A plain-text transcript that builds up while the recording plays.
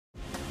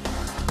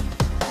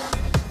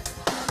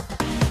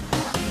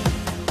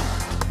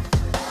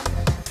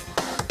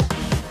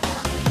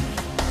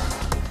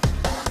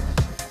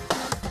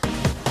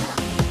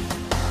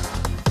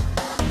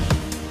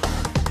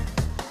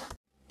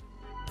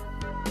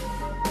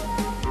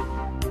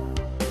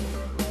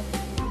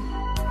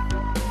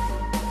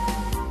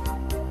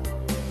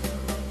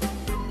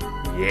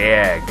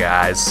Yeah,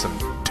 guys, some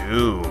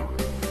Doom.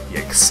 You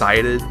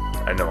excited?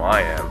 I know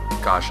I am.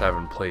 Gosh, I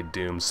haven't played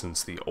Doom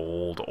since the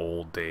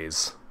old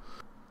days.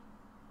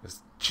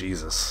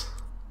 Jesus.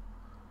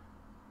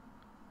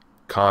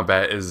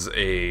 Combat is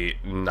a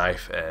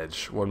knife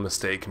edge. One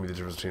mistake can be the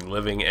difference between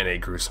living and a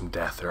gruesome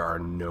death. There are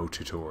no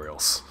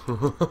tutorials.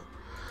 Alright,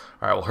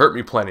 well, hurt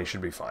me plenty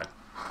should be fine.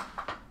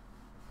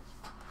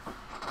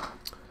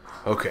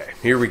 Okay,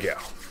 here we go.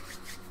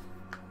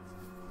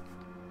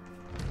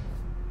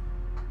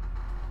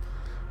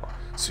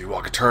 So you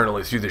walk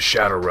eternally through the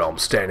Shadow Realm,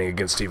 standing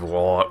against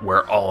evil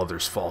where all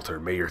others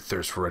falter. May your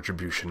thirst for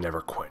retribution never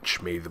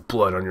quench. May the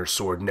blood on your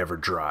sword never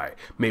dry.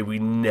 May we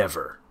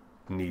never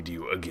need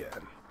you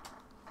again.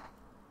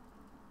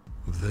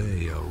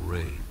 They are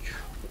rage,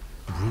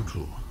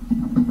 brutal,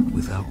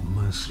 without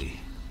mercy.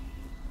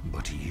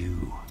 But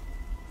you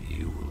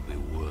will be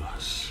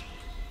worse.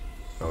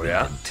 Oh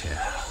yeah? They can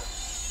tear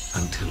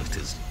until it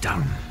is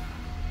done.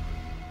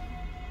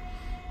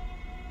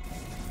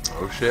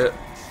 Oh shit.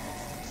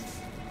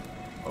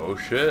 Oh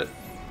shit.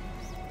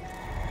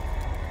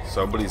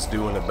 Somebody's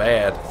doing it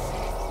bad.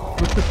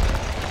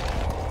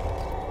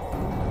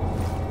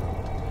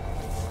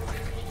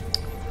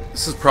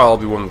 This is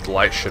probably one that the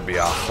lights should be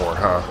off for,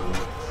 huh?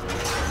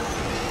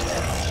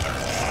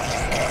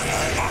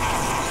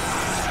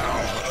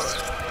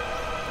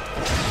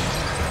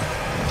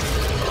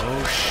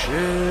 Oh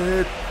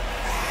shit.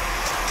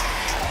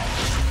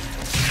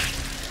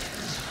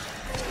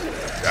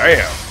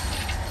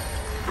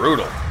 Damn.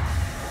 Brutal.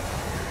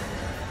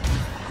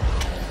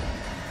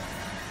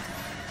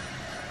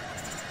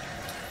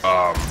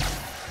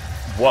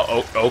 What?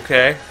 Oh,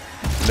 okay.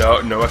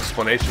 No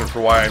explanation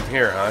for why I'm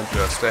here, huh?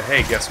 Just,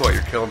 hey, guess what?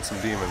 You're killing some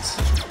demons.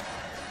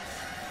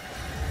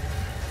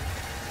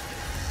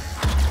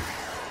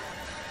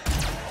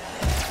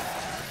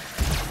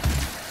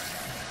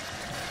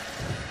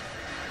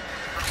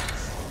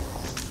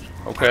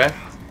 Okay.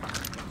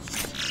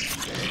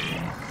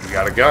 You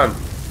got a gun.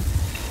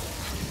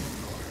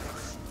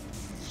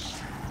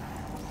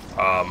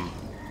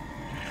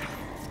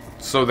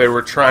 So they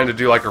were trying to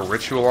do like a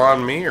ritual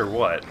on me, or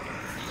what?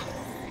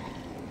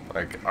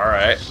 Like,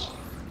 alright.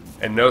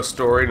 And no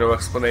story, no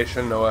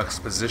explanation, no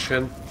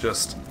exposition.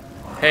 Just,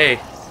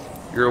 hey,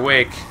 you're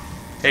awake.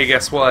 Hey,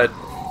 guess what?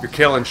 You're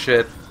killing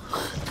shit.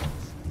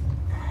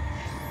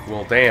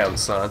 Well, damn,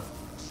 son.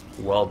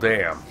 Well,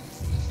 damn.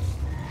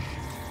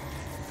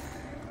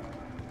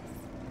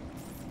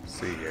 Let's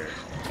see here.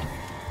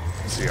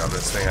 Let's see on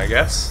this thing, I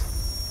guess.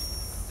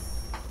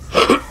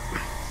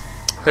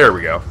 There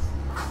we go.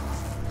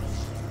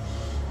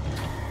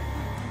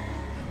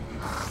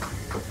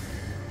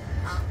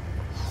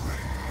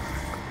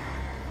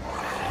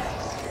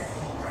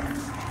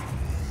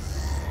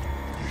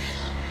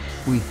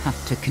 We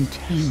have to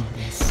contain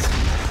this.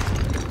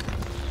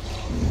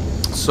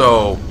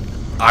 So,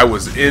 I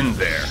was in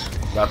there.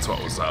 That's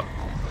what was up.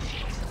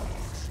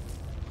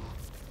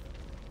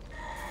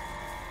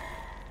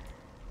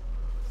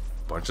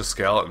 Bunch of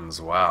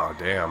skeletons. Wow,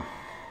 damn.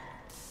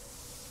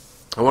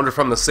 I wonder if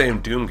I'm the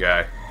same Doom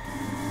guy.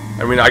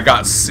 I mean, I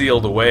got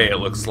sealed away, it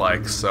looks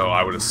like, so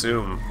I would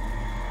assume...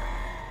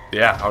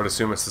 Yeah, I would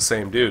assume it's the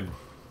same dude.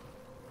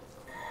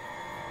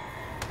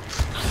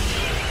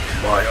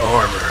 My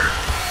armor.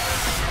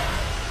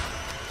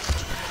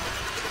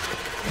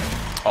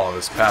 All of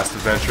his past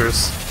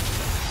adventures.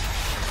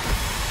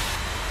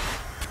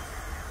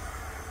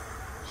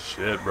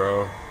 Shit,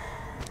 bro.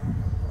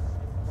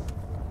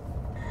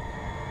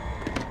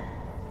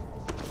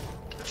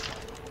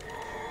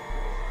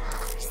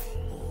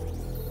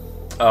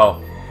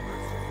 Oh.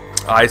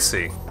 I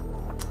see.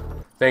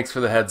 Thanks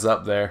for the heads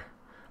up there.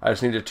 I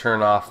just need to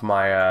turn off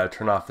my,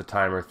 turn off the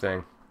timer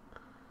thing.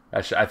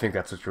 I think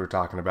that's what you were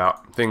talking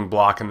about. Thing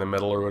block in the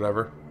middle or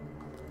whatever.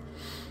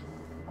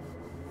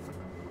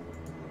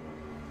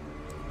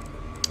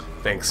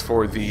 Thanks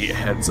for the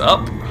heads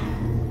up.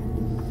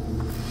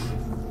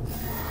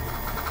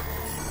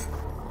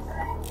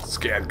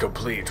 Scan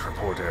complete,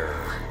 reporter.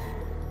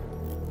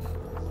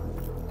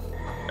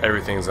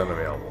 Everything's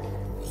unavailable.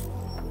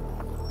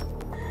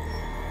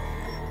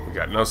 We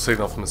got no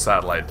signal from the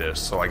satellite dish,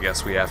 so I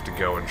guess we have to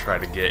go and try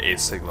to get a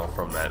signal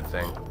from that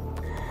thing.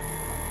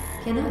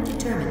 Cannot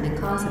determine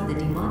the cause of the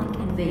demonic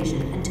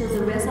invasion until the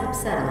Resop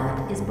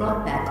satellite is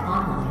brought back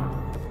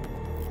online.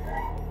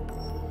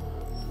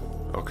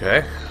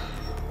 Okay.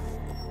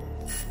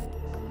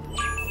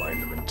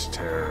 Bind them into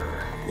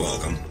terror.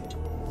 Welcome.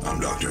 I'm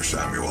Dr.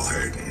 Samuel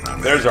Hayden.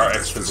 I'm There's the our head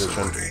of this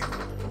exposition. facility.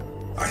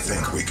 I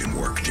think we can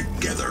work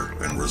together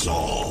and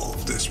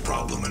resolve this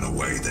problem in a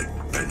way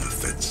that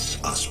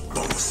benefits us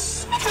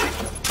both.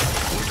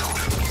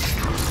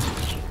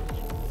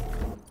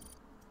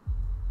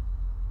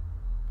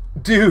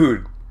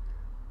 Dude,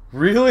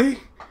 really?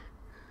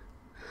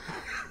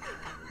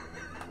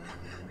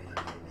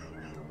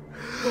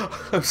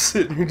 I'm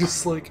sitting here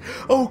just like,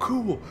 oh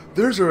cool,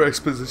 there's our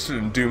exposition,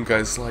 and Doom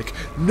Guy's like,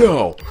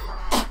 no!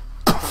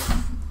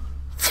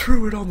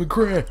 Threw it on the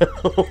ground!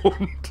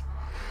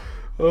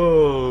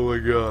 Oh my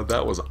god,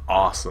 that was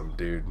awesome,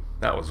 dude.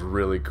 That was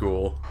really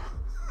cool.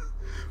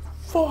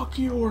 Fuck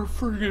your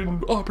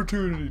friggin'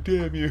 opportunity,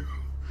 damn you.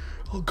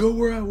 I'll go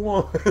where I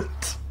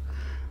want.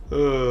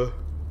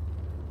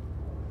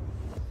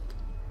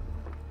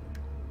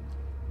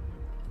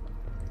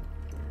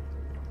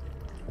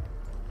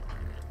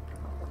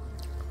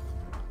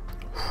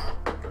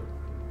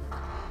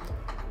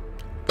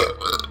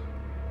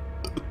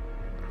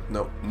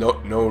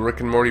 No Rick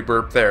and Morty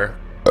burp there.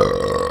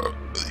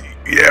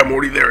 Yeah,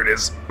 Morty, there it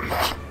is.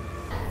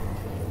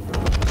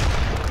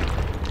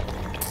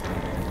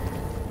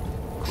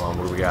 Come on,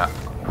 what do we got?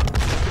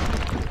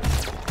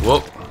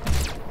 Whoa.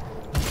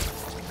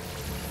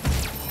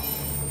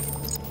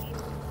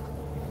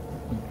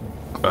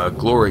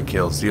 Glory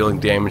kills. Dealing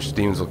damage to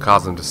demons will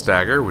cause them to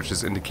stagger, which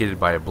is indicated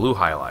by a blue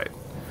highlight.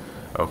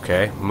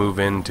 Okay, move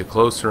into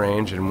close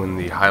range, and when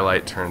the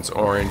highlight turns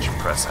orange,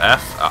 press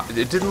F.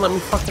 It didn't let me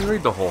fucking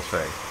read the whole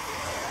thing.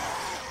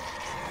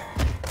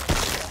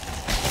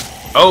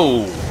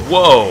 Oh,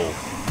 whoa!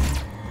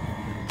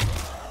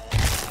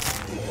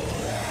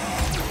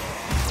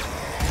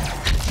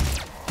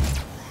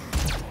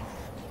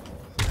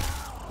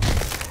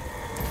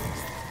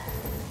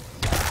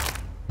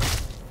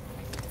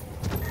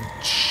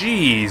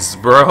 Jeez,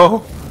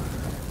 bro.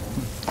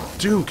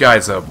 Doom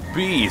guy's a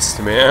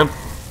beast, man.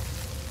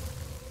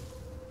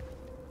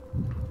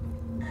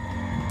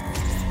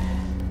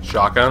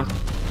 Shotgun.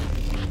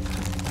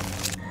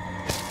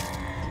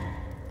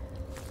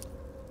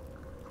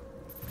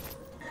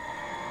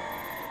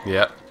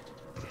 Yep.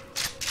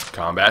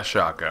 Combat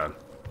shotgun.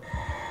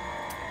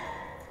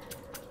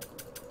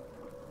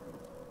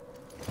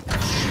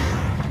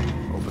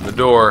 Open the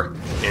door.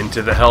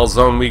 Into the hell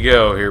zone we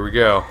go. Here we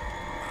go.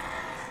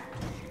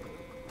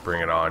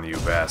 Bring it on, you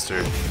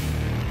bastard.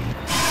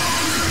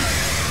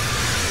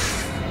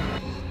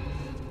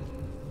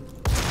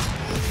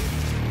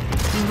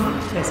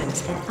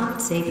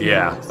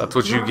 Yeah, that's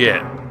what you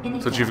get.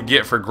 That's what you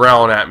get for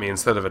growling at me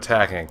instead of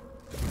attacking.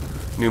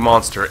 New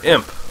monster,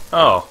 Imp.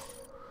 Oh.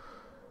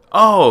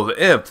 Oh,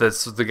 the Imp.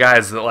 That's the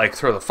guys that like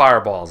throw the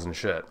fireballs and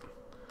shit.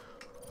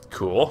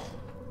 Cool.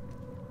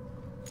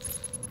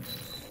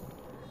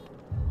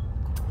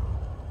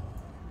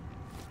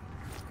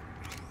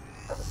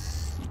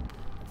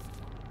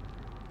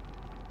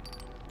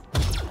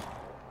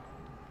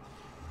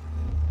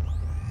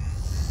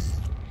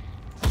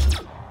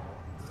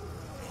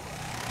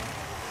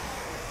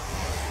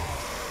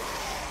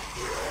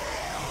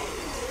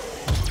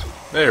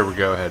 There we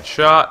go,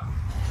 headshot.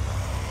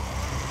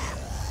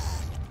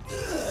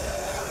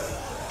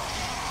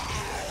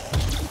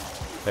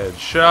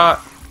 Headshot.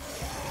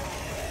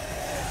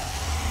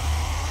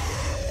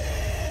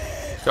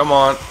 Come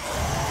on.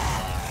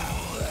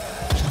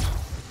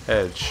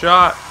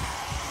 Headshot.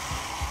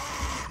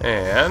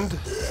 And...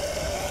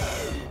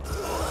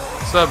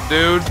 what's up,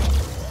 dude?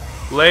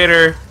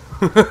 Later.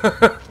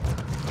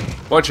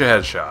 Bunch of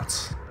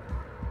headshots.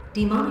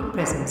 Demonic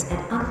presence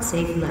at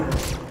unsafe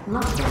levels.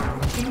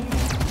 Lockdown in effect.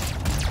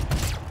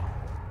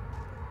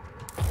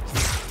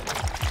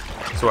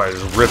 So I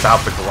just rip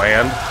out the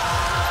gland.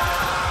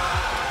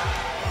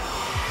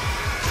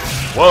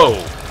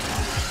 Whoa!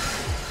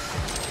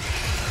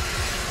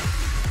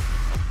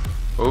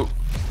 Oh,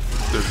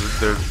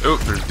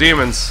 there's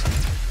demons.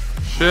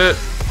 Shit.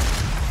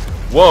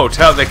 Whoa,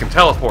 they can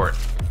teleport.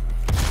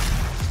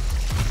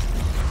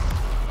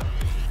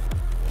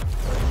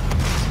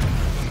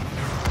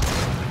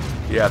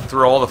 Yeah,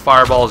 throw all the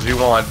fireballs you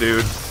want,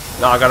 dude.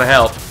 Not gonna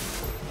help.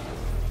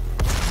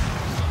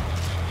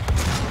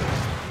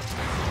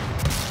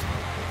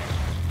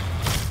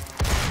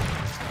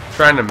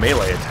 Trying to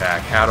melee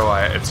attack. How do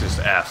I... it's just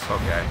F.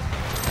 Okay.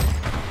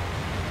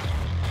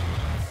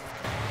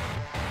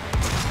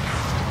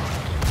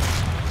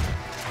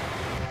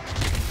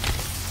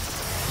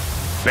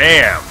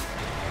 Bam!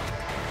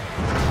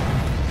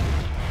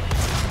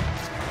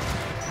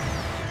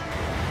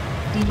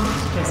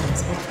 Demonic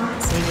presence at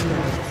unsafe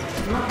levels.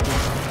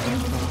 Lockdown in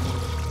effect.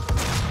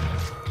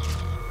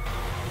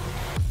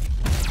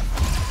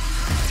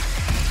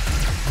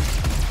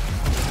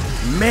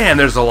 Man,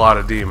 there's a lot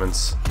of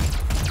demons.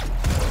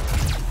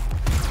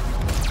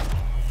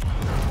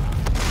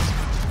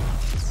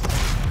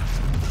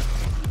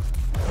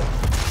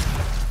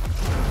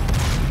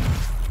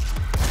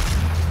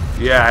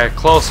 Yeah, a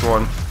close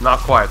one. Not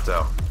quite,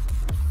 though.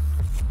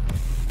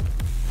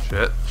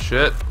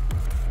 Shit.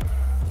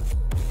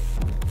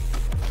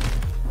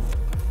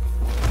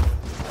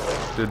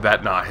 Did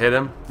that not hit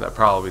him? That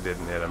probably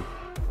didn't hit him.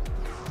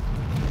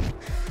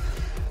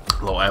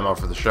 A little ammo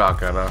for the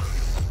shotgun, huh?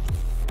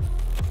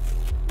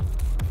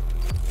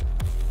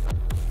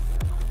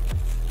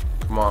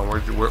 Come on,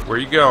 where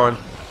you going?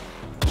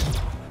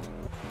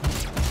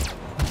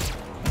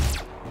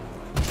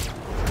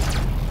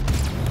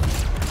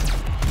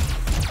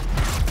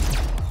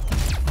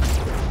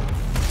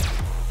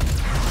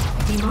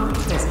 Demonic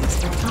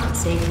presence at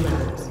unsafe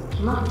levels.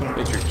 Lockdown.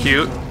 Think you're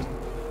cute.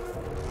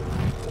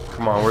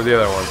 Come on, where's the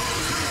other one?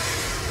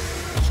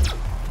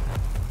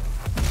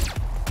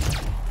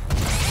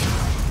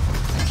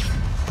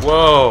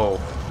 Whoa.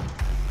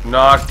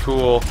 Not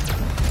cool.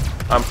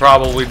 I'm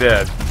probably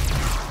dead.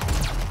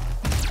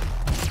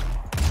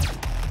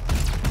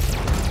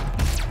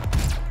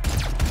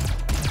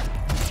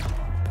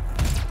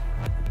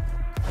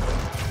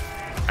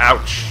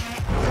 Ouch.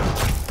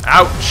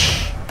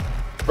 Ouch.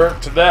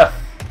 Burnt to death.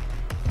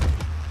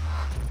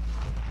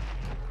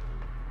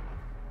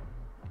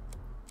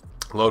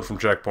 Load from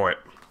checkpoint.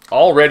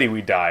 Already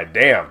we died.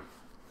 Damn.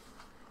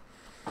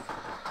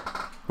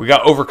 We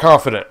got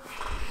overconfident.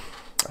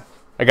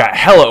 I got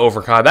hella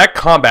overconfident. That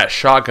combat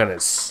shotgun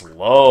is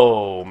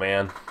slow,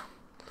 man.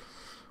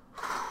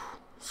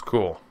 It's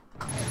cool.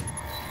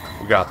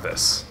 We got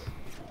this.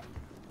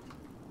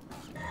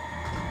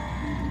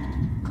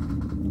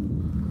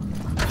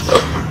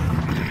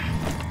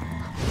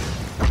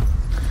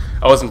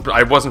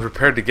 I wasn't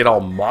prepared to get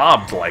all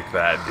mobbed like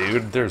that,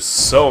 dude. There's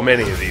so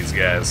many of these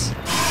guys.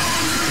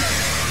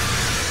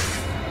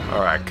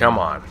 Alright, come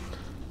on.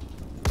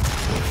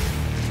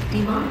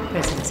 Demonic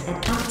presence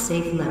at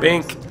unsafe levels.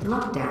 Bink.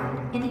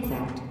 Lockdown in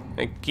effect.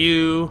 Thank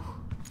you.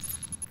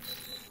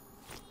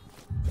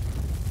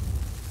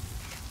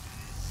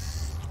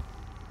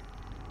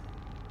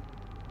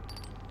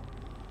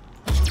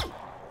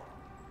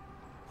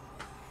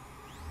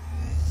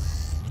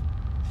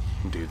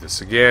 Do this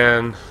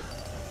again.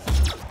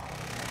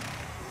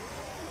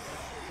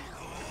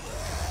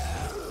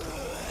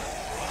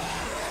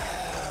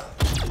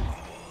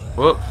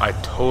 Whoop, I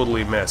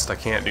totally missed. I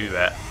can't do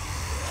that.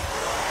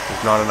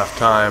 There's not enough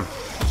time.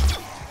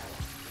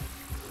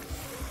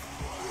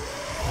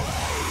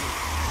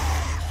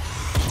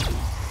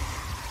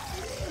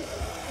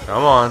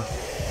 Come on.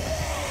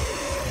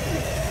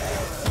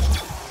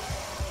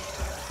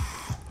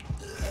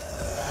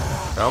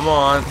 Come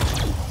on.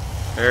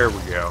 There we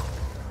go.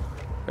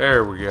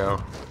 There we go.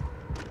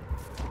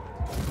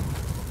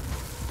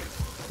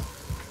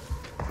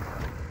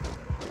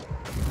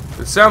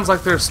 It sounds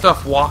like there's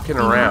stuff walking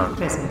around.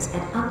 Presence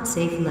at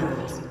unsafe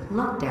levels.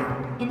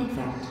 Lockdown in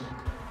effect.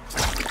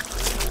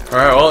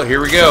 Alright, well,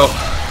 here we go.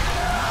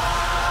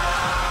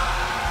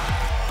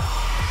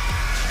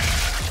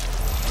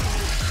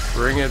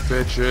 Bring it,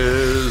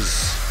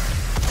 bitches.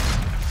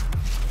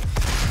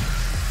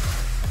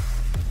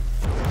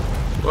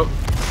 Whoop.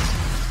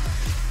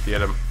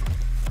 Get him.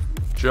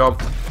 Jump.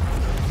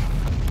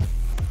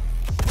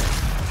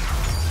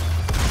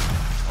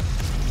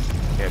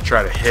 Can't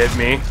try to hit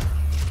me.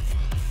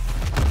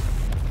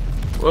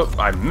 Whoop,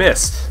 I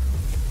missed.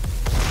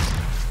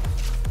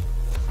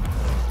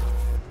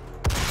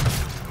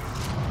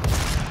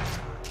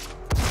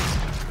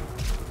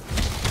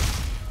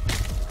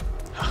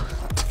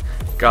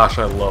 Gosh,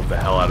 I love the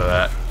hell out of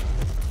that.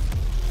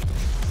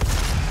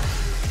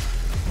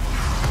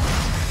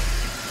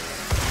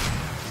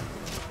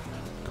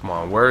 Come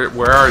on,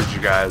 where are you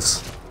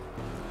guys?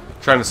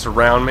 Trying to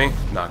surround me?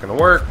 Not gonna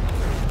work.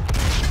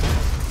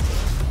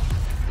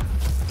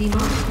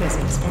 Demonic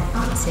presence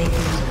at unsafe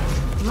levels.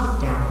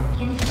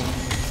 Lockdown in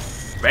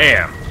effect.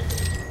 Bam!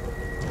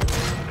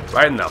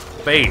 Right in the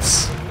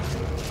face.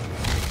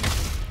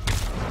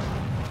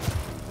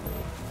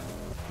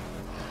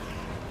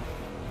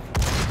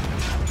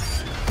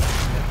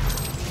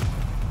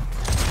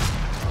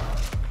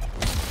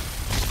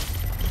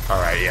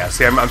 Alright, yeah,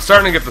 see, I'm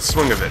starting to get the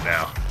swing of it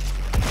now.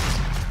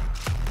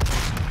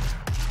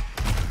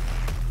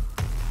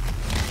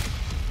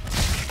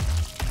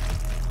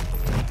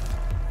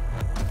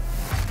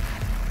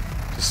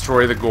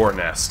 Destroy the gore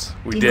nest.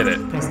 We did it.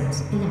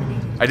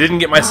 I didn't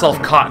get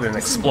myself caught in an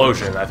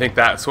explosion. I think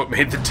that's what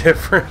made the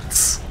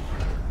difference.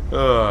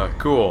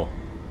 Cool.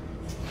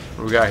 What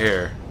do we got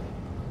here?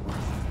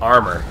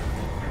 Armor.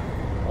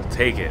 I'll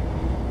take it.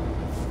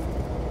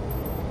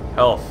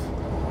 Health.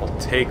 I'll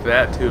take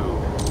that too.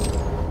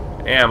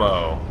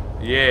 Ammo.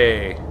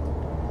 Yay.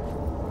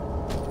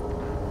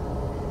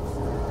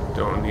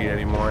 Don't need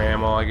any more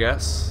ammo, I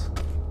guess.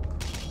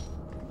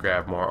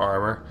 Grab more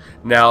armor.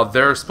 Now,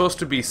 there are supposed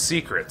to be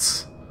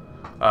secrets.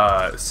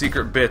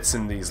 Secret bits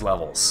in these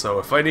levels. So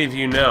if any of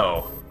you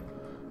know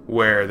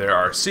where there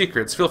are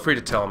secrets, feel free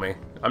to tell me.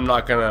 I'm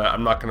not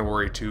gonna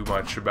worry too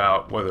much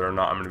about whether or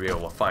not I'm gonna be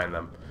able to find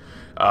them.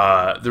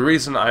 The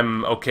reason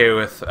I'm okay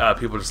with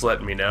people just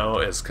letting me know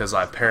is because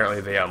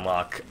apparently they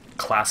unlock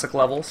classic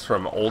levels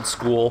from old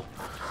school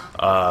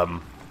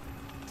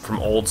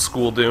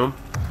Doom.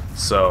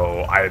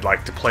 So I'd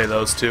like to play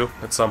those too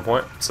at some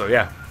point. So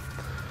yeah,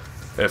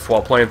 if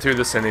while playing through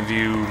this, any of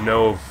you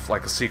know of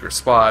like a secret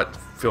spot,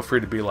 feel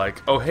free to be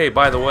like, oh hey,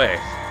 by the way,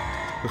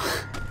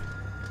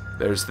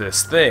 there's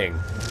this thing.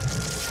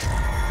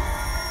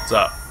 What's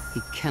up? He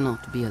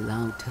cannot be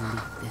allowed to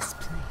leave this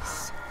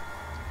place.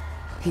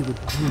 He would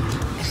ruin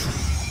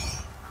everything.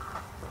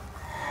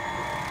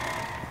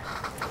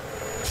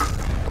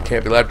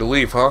 Can't be allowed to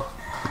leave, huh?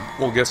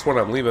 Well, guess what?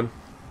 I'm leaving.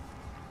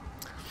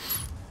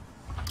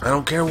 I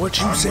don't care what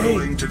you say. I'm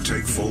willing to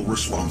take full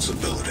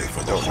responsibility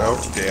for the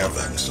horrible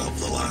events of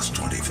the last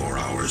 24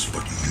 hours,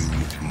 but you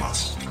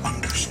must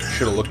understand.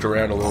 Should have looked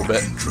around a little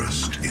bit.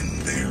 Interest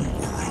in their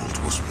world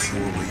was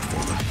purely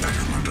for the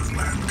betterment of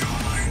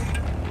mankind.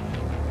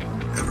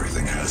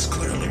 Everything has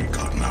clearly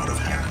gotten out of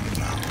hand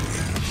now,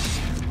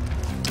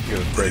 yes. You're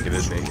gonna break it,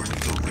 isn't he? Worth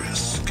the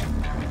risk,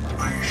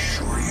 I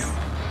assure you.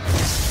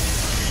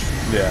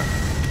 Yeah.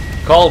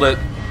 Called it.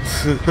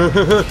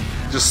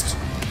 Just...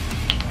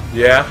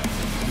 Yeah.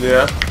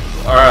 Yeah.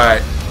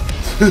 Alright.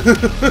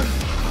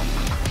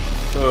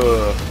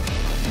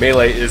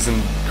 Melee is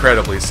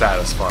incredibly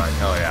satisfying.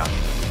 Hell yeah.